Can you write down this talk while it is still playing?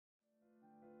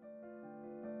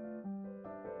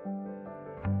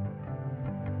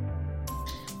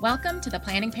Welcome to the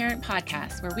Planning Parent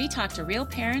Podcast, where we talk to real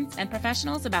parents and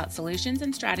professionals about solutions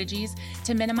and strategies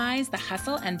to minimize the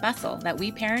hustle and bustle that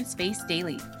we parents face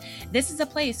daily. This is a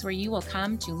place where you will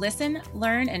come to listen,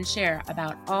 learn, and share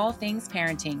about all things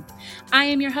parenting. I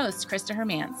am your host, Krista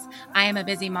Hermance. I am a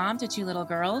busy mom to 2 little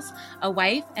girls, a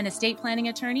wife and estate planning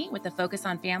attorney with a focus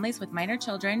on families with minor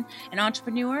children, an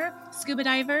entrepreneur, scuba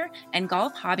diver, and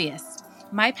golf hobbyist.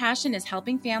 My passion is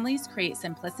helping families create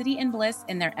simplicity and bliss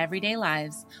in their everyday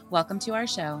lives. Welcome to our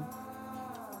show.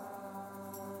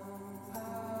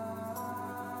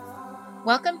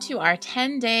 Welcome to our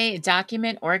 10-day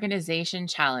document organization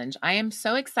challenge. I am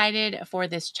so excited for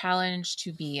this challenge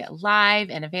to be live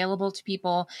and available to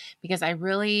people because I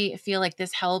really feel like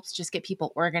this helps just get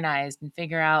people organized and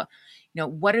figure out,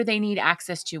 what do they need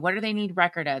access to? What do they need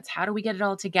record of? How do we get it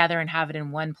all together and have it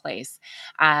in one place?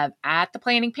 At the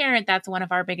Planning Parent, that's one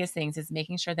of our biggest things is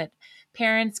making sure that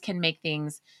parents can make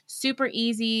things super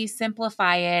easy,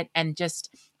 simplify it, and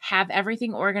just have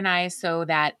everything organized so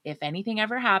that if anything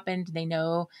ever happened, they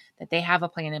know that they have a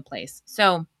plan in place.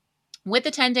 So with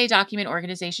the 10-day document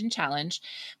organization challenge,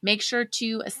 make sure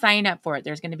to sign up for it.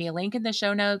 There's going to be a link in the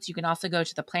show notes. You can also go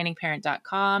to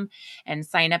theplanningparent.com and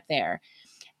sign up there.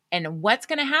 And what's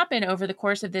going to happen over the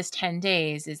course of this 10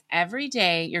 days is every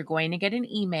day you're going to get an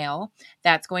email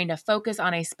that's going to focus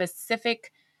on a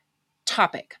specific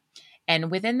topic.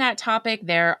 And within that topic,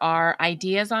 there are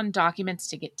ideas on documents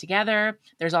to get together.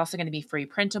 There's also going to be free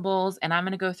printables. And I'm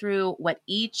going to go through what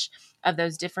each of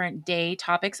those different day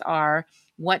topics are,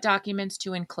 what documents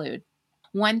to include.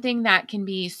 One thing that can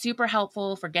be super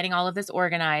helpful for getting all of this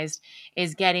organized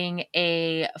is getting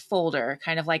a folder,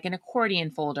 kind of like an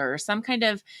accordion folder or some kind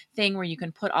of thing where you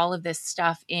can put all of this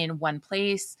stuff in one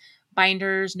place,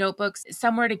 binders, notebooks,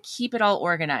 somewhere to keep it all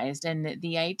organized. And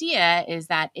the idea is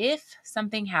that if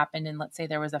something happened and let's say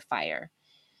there was a fire,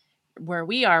 where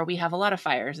we are, we have a lot of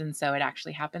fires. And so it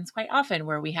actually happens quite often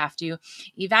where we have to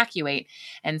evacuate.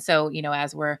 And so,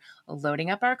 as we're loading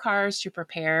up our cars to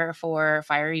prepare for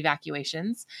fire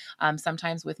evacuations,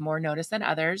 sometimes with more notice than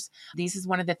others, this is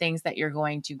one of the things that you're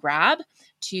going to grab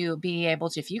to be able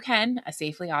to, if you can,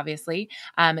 safely, obviously,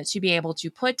 to be able to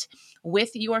put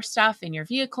with your stuff in your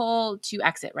vehicle to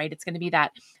exit, right? It's going to be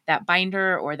that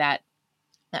binder or that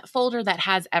folder that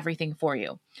has everything for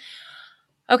you.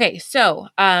 Okay, so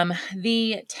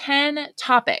the 10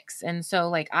 topics. And so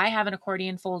like I have an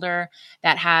accordion folder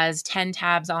that has 10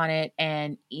 tabs on it.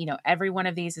 And, every one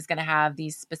of these is going to have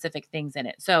these specific things in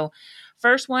it. So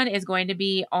first one is going to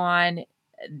be on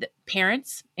the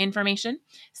parents' information.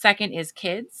 Second is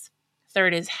kids.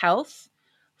 Third is health.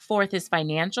 Fourth is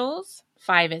financials.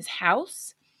 5 is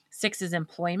house. 6 is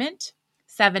employment.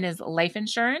 7 is life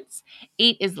insurance.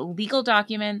 8 is legal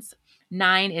documents.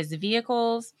 9 is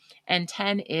vehicles, and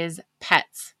 10 is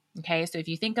pets. Okay, so if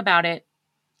you think about it,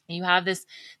 you have this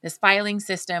filing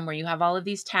system where you have all of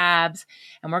these tabs,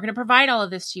 and we're going to provide all of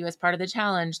this to you as part of the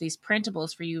challenge, these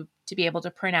printables for you to be able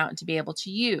to print out and to be able to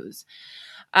use.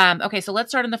 Okay, so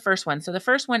let's start on the first one. So the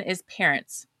first one is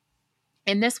parents.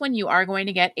 In this one, you are going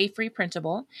to get a free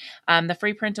printable. The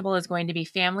free printable is going to be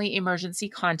family emergency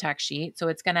contact sheet. So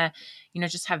it's going to,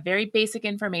 just have very basic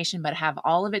information, but have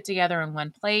all of it together in one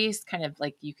place, kind of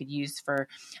like you could use for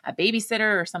a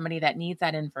babysitter or somebody that needs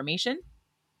that information.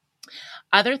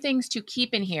 Other things to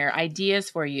keep in here, ideas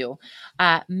for you,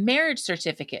 marriage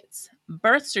certificates,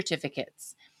 birth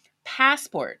certificates,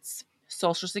 passports,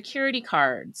 Social Security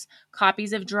cards,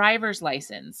 copies of driver's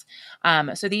license.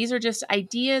 So these are just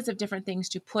ideas of different things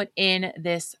to put in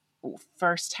this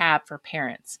first tab for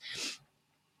parents.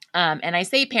 And I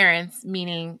say parents,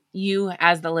 meaning you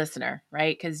as the listener,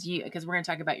 right? Because we're going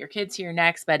to talk about your kids here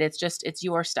next, but it's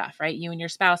your stuff, right? You and your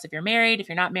spouse. If you're married, if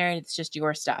you're not married, it's just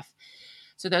your stuff.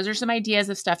 So those are some ideas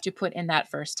of stuff to put in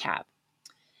that first tab.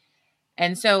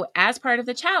 And so as part of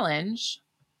the challenge,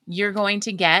 you're going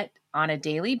to get on a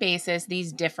daily basis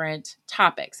these different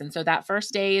topics. And so that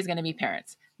first day is going to be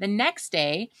parents. The next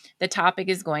day, the topic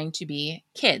is going to be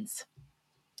kids.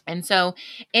 And so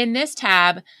in this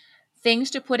tab, things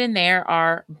to put in there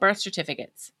are birth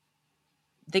certificates,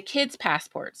 the kids'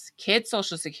 passports, kids'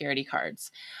 Social Security cards.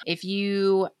 If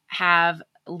you have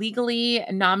legally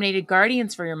nominated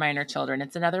guardians for your minor children,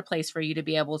 it's another place for you to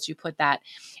be able to put that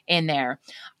in there.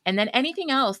 And then anything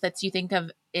else that you think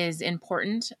of is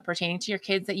important pertaining to your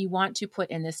kids that you want to put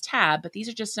in this tab, but these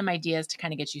are just some ideas to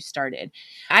kind of get you started.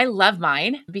 I love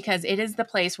mine because it is the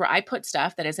place where I put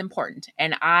stuff that is important,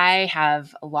 and I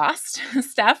have lost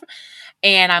stuff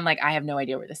and I'm like, I have no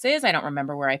idea where this is. I don't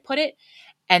remember where I put it.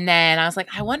 And then I was like,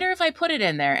 I wonder if I put it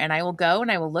in there, and I will go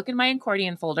and I will look in my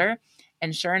accordion folder,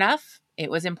 and sure enough, It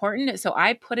was important. So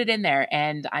I put it in there,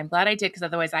 and I'm glad I did, because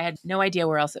otherwise I had no idea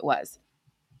where else it was.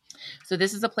 So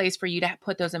this is a place for you to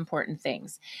put those important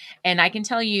things. And I can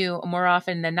tell you, more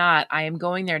often than not, I am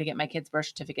going there to get my kids' birth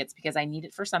certificates because I need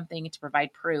it for something to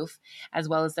provide proof, as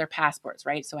well as their passports,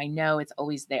 right? So I know it's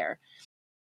always there.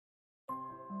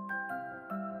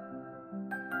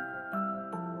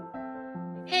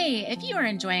 Hey, if you are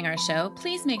enjoying our show,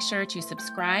 please make sure to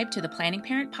subscribe to the Planning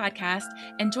Parent Podcast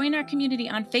and join our community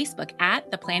on Facebook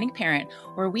at The Planning Parent,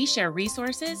 where we share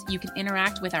resources. You can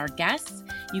interact with our guests,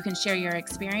 you can share your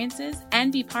experiences,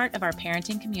 and be part of our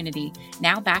parenting community.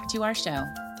 Now back to our show.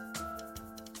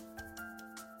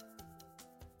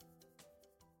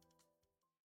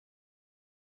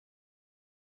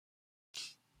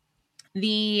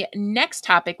 The next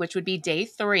topic, which would be day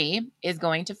 3, is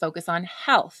going to focus on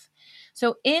health.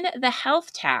 So in the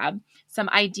health tab, some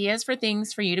ideas for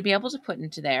things for you to be able to put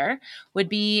into there would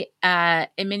be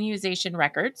immunization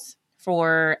records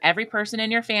for every person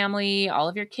in your family, all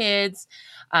of your kids,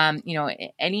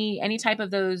 any type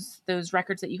of those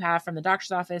records that you have from the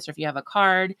doctor's office, or if you have a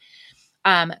card,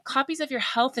 copies of your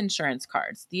health insurance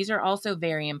cards. These are also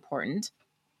very important.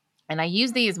 And I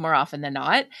use these more often than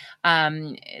not,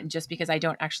 just because I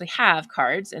don't actually have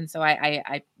cards. And so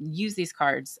I use these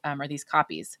cards, or these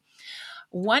copies.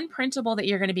 One printable that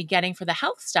you're going to be getting for the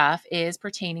health stuff is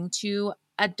pertaining to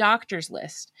a doctor's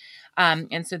list.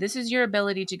 And so this is your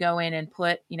ability to go in and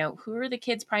put, who are the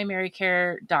kids' primary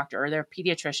care doctor or their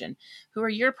pediatrician? Who are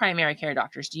your primary care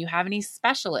doctors? Do you have any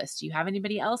specialists? Do you have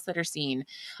anybody else that are seen?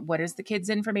 What is the kids'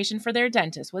 information for their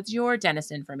dentist? What's your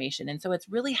dentist information? And so it's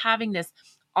really having this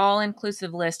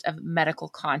all-inclusive list of medical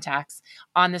contacts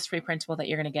on this free printable that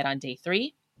you're going to get on day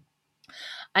 3.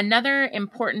 Another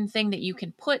important thing that you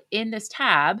can put in this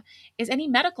tab is any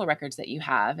medical records that you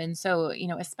have. And so,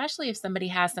 especially if somebody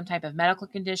has some type of medical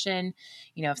condition,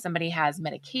 if somebody has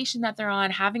medication that they're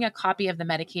on, having a copy of the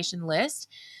medication list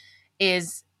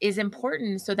is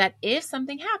important, so that if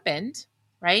something happened,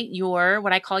 right,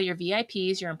 what I call your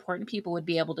VIPs, your important people, would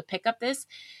be able to pick up this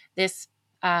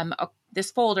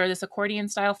folder, this accordion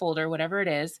style folder, whatever it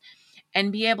is,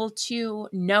 and be able to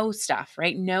know stuff,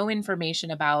 right? Know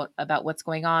information about what's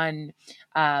going on,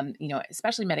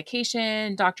 especially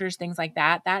medication, doctors, things like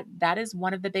that. That is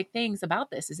one of the big things about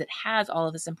this, is it has all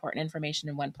of this important information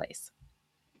in one place.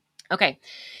 Okay.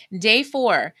 Day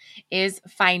 4 is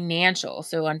financial.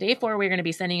 So on day 4, we're going to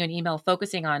be sending you an email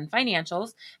focusing on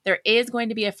financials. There is going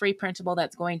to be a free printable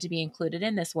that's going to be included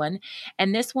in this one.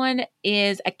 And this one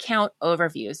is account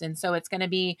overviews. And so it's going to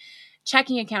be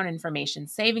checking account information,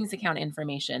 savings account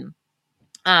information.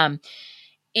 In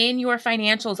your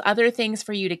financials, other things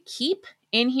for you to keep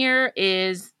in here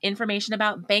is information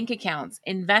about bank accounts,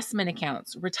 investment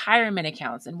accounts, retirement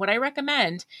accounts. And what I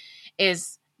recommend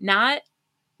is not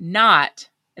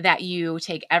that you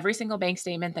take every single bank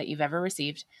statement that you've ever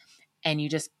received and you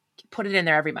just put it in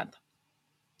there every month.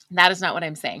 That is not what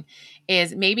I'm saying.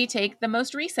 Is maybe take the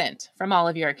most recent from all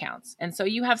of your accounts. And so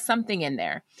you have something in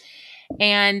there.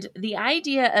 And the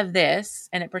idea of this,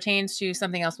 and it pertains to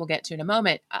something else we'll get to in a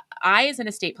moment. I, as an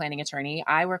estate planning attorney,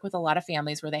 I work with a lot of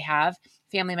families where they have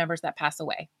family members that pass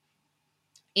away.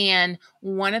 And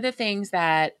one of the things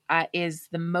that is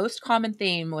the most common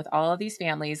theme with all of these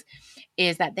families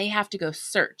is that they have to go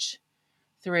search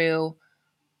through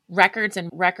records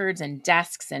and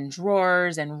desks and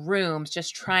drawers and rooms,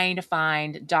 just trying to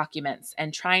find documents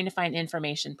and trying to find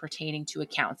information pertaining to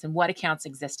accounts and what accounts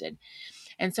existed.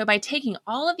 And so by taking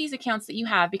all of these accounts that you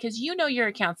have, because you know your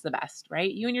accounts the best,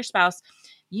 right? You and your spouse,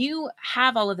 you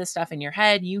have all of this stuff in your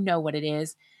head, you know what it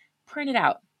is, print it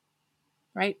out.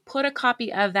 Right? Put a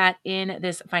copy of that in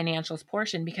this financials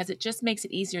portion, because it just makes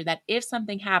it easier that if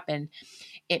something happened,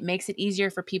 it makes it easier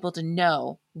for people to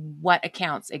know what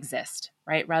accounts exist,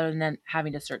 right? Rather than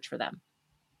having to search for them.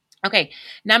 Okay,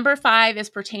 number 5 is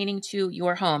pertaining to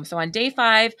your home. So on day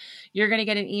 5, you're going to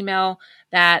get an email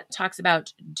that talks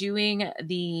about doing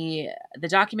the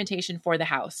documentation for the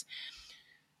house.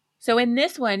 So in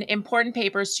this one, important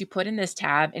papers to put in this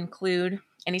tab include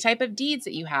any type of deeds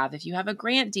that you have. If you have a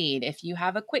grant deed, if you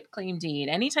have a quitclaim deed,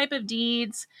 any type of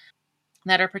deeds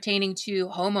that are pertaining to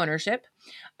home ownership,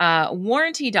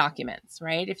 warranty documents,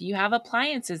 right? If you have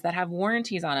appliances that have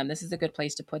warranties on them, this is a good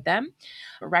place to put them.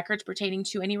 Records pertaining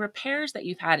to any repairs that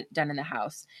you've had done in the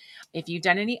house. If you've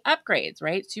done any upgrades,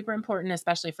 right? Super important,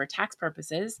 especially for tax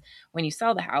purposes when you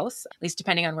sell the house, at least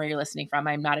depending on where you're listening from.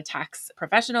 I'm not a tax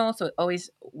professional, so always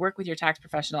work with your tax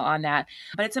professional on that.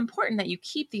 But it's important that you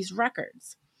keep these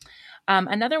records.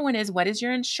 Another one is, what is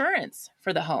your insurance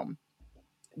for the home?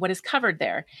 what is covered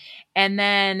there. And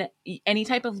then any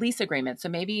type of lease agreement. So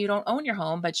maybe you don't own your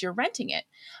home, but you're renting it.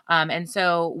 And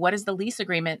so what does the lease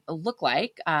agreement look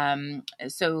like,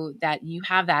 so that you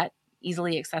have that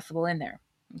easily accessible in there?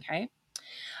 Okay.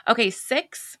 Okay.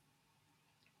 6,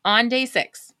 on day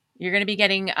 6, you're going to be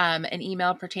getting an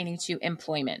email pertaining to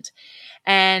employment.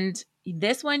 And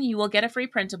this one, you will get a free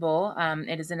printable.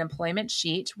 It is an employment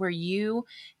sheet where you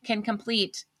can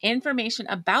complete information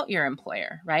about your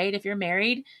employer, right? If you're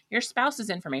married, your spouse's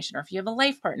information, or if you have a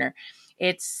life partner,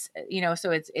 it's,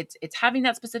 so it's having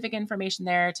that specific information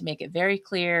there to make it very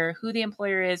clear who the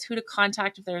employer is, who to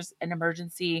contact if there's an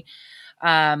emergency.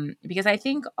 Because I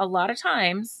think a lot of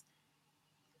times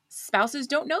spouses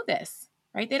don't know this,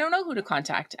 right? They don't know who to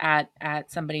contact at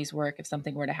somebody's work if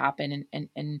something were to happen,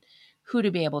 and who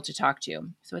to be able to talk to.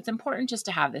 So it's important just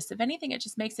to have this. If anything, it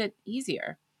just makes it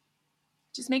easier.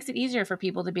 Just makes it easier for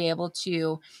people to be able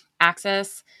to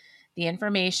access the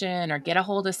information or get a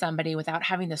hold of somebody without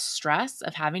having the stress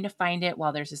of having to find it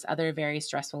while there's this other very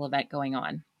stressful event going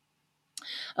on.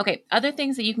 Okay, other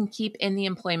things that you can keep in the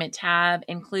employment tab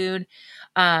include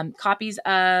copies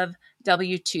of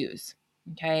W-2s.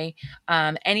 Okay,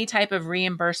 any type of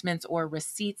reimbursements or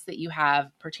receipts that you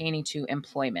have pertaining to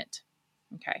employment.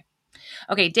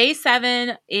 Okay, day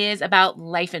 7 is about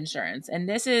life insurance. And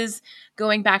this is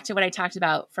going back to what I talked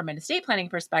about from an estate planning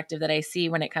perspective that I see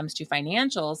when it comes to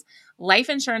financials. Life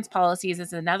insurance policies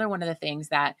is another one of the things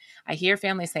that I hear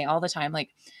families say all the time, like,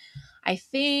 I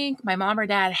think my mom or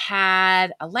dad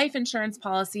had a life insurance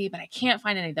policy, but I can't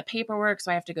find any of the paperwork. So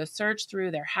I have to go search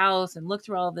through their house and look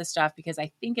through all of this stuff because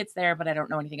I think it's there, but I don't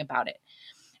know anything about it.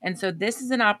 And so this is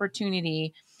an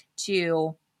opportunity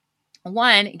to,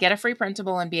 one, get a free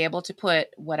printable and be able to put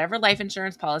whatever life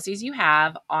insurance policies you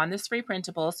have on this free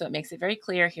printable. So it makes it very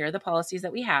clear, here are the policies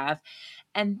that we have.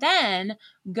 And then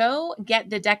go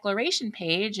get the declaration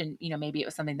page. And, maybe it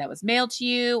was something that was mailed to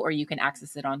you, or you can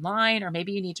access it online, or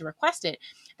maybe you need to request it,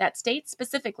 that states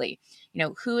specifically,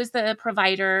 who is the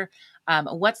provider,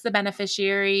 what's the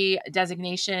beneficiary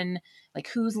designation, like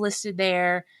who's listed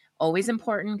there. Always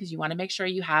important, because you want to make sure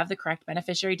you have the correct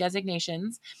beneficiary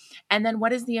designations. And then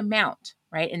what is the amount,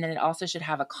 right? And then it also should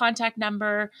have a contact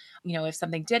number. If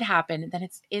something did happen, then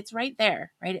it's right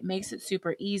there, right? It makes it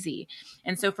super easy.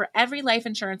 And so for every life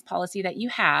insurance policy that you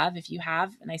have, if you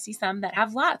have, and I see some that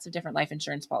have lots of different life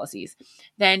insurance policies,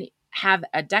 then have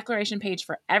a declaration page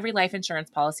for every life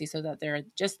insurance policy so that they're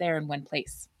just there in one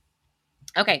place.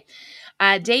 Okay.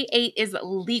 Day 8 is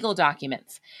legal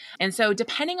documents. And so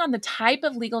depending on the type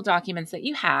of legal documents that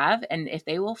you have and if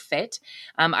they will fit,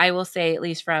 I will say, at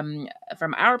least from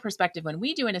our perspective, when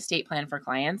we do an estate plan for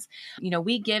clients,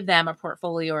 we give them a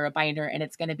portfolio or a binder, and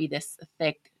it's going to be this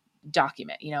thick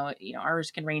document.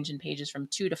 Ours can range in pages from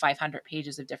 200 to 500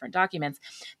 pages of different documents.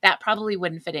 That probably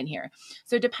wouldn't fit in here.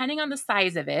 So depending on the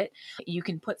size of it, you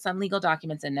can put some legal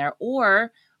documents in there,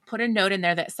 or put a note in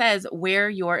there that says where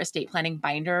your estate planning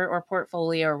binder or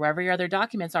portfolio or wherever your other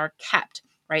documents are kept,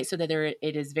 right? So that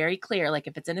it is very clear. Like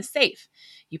if it's in a safe,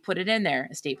 you put it in there.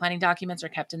 Estate planning documents are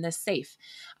kept in this safe,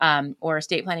 or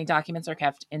estate planning documents are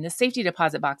kept in the safety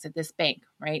deposit box at this bank,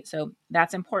 right? So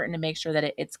that's important to make sure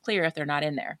that it's clear if they're not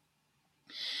in there.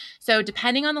 So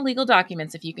depending on the legal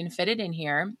documents, if you can fit it in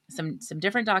here, some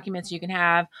different documents you can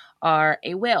have are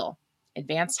a will,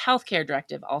 advanced healthcare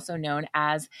directive, also known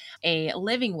as a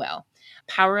living will,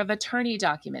 power of attorney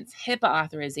documents, HIPAA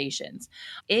authorizations.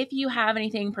 If you have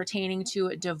anything pertaining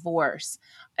to divorce,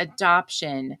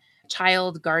 adoption,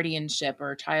 child guardianship,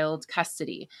 or child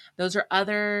custody, those are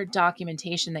other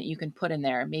documentation that you can put in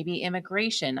there. Maybe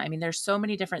immigration. I mean, there's so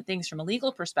many different things from a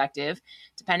legal perspective,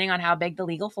 depending on how big the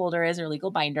legal folder is or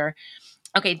legal binder.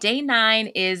 Okay, day 9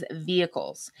 is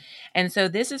vehicles. And so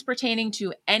this is pertaining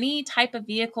to any type of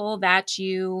vehicle that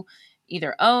you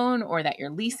either own or that you're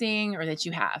leasing or that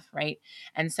you have, right?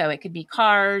 And so it could be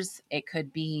cars, it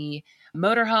could be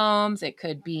motorhomes, it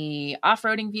could be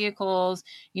off-roading vehicles,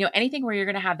 anything where you're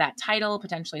going to have that title,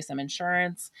 potentially some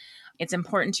insurance. It's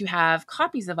important to have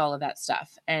copies of all of that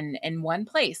stuff and in one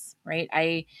place, right?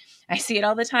 I see it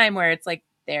all the time where it's like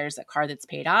there's a car that's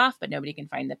paid off, but nobody can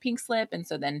find the pink slip. And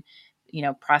so then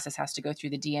process has to go through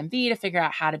the DMV to figure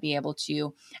out how to be able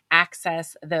to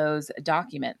access those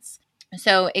documents.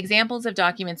 So examples of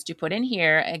documents to put in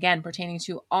here, again, pertaining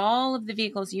to all of the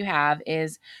vehicles you have,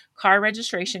 is car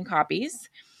registration copies,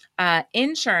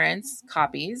 insurance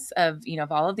copies of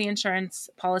all of the insurance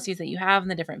policies that you have in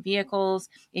the different vehicles.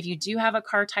 If you do have a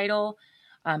car title,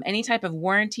 any type of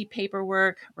warranty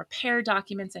paperwork, repair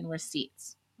documents, and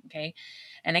receipts. Okay.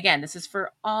 And again, this is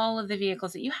for all of the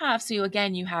vehicles that you have. So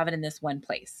you have it in this one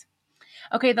place.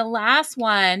 Okay. The last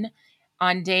one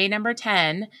on day number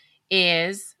 10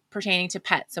 is pertaining to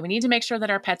pets. So we need to make sure that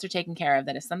our pets are taken care of,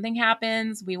 that if something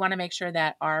happens, we want to make sure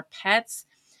that our pets,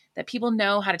 that people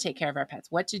know how to take care of our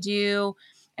pets, what to do.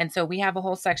 And so we have a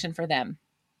whole section for them.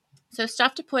 So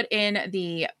stuff to put in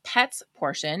the pets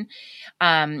portion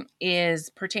is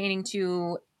pertaining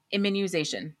to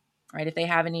immunization, right? If they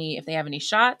have any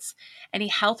shots, any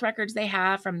health records they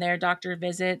have from their doctor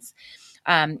visits,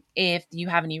 if you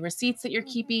have any receipts that you're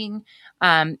keeping,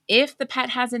 if the pet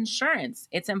has insurance,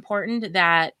 it's important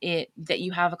that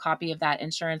you have a copy of that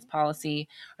insurance policy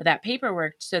or that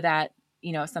paperwork so that,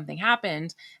 if something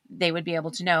happened, they would be able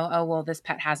to know, oh, well, this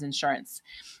pet has insurance.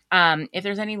 If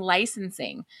there's any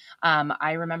licensing,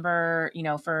 I remember,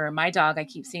 for my dog, I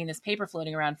keep seeing this paper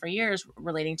floating around for years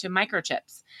relating to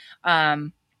microchips.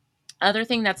 Other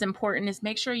thing that's important is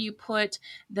make sure you put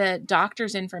the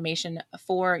doctor's information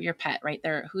for your pet, right?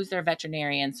 Who's their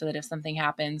veterinarian, so that if something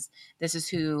happens, this is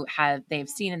who they've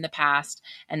seen in the past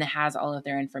and that has all of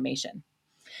their information.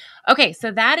 Okay,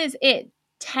 so that is it.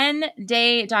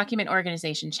 10-day document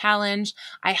organization challenge.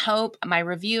 I hope my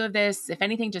review of this, if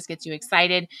anything, just gets you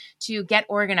excited to get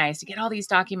organized, to get all these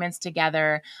documents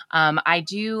together. I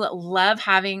do love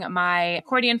having my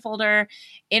accordion folder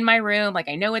in my room. Like,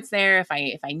 I know it's there. If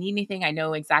I need anything, I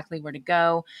know exactly where to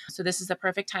go. So this is the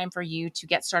perfect time for you to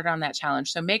get started on that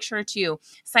challenge. So make sure to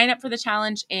sign up for the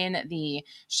challenge in the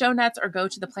show notes or go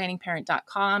to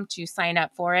theplanningparent.com to sign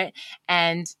up for it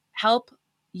and help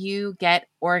you get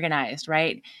organized,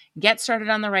 right? Get started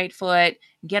on the right foot,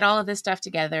 get all of this stuff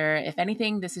together. If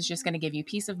anything, this is just going to give you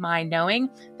peace of mind knowing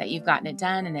that you've gotten it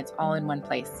done and it's all in one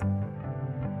place.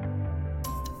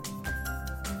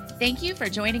 Thank you for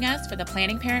joining us for the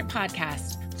Planning Parent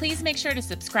Podcast. Please make sure to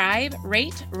subscribe,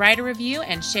 rate, write a review,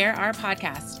 and share our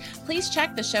podcast. Please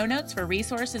check the show notes for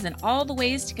resources and all the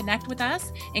ways to connect with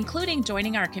us, including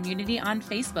joining our community on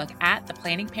Facebook at The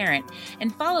Planning Parent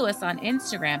and follow us on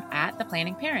Instagram at The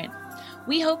Planning Parent.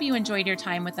 We hope you enjoyed your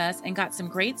time with us and got some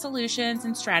great solutions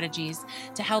and strategies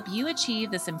to help you achieve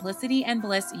the simplicity and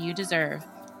bliss you deserve.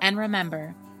 And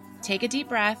remember, take a deep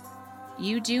breath.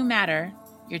 You do matter.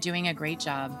 You're doing a great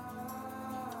job.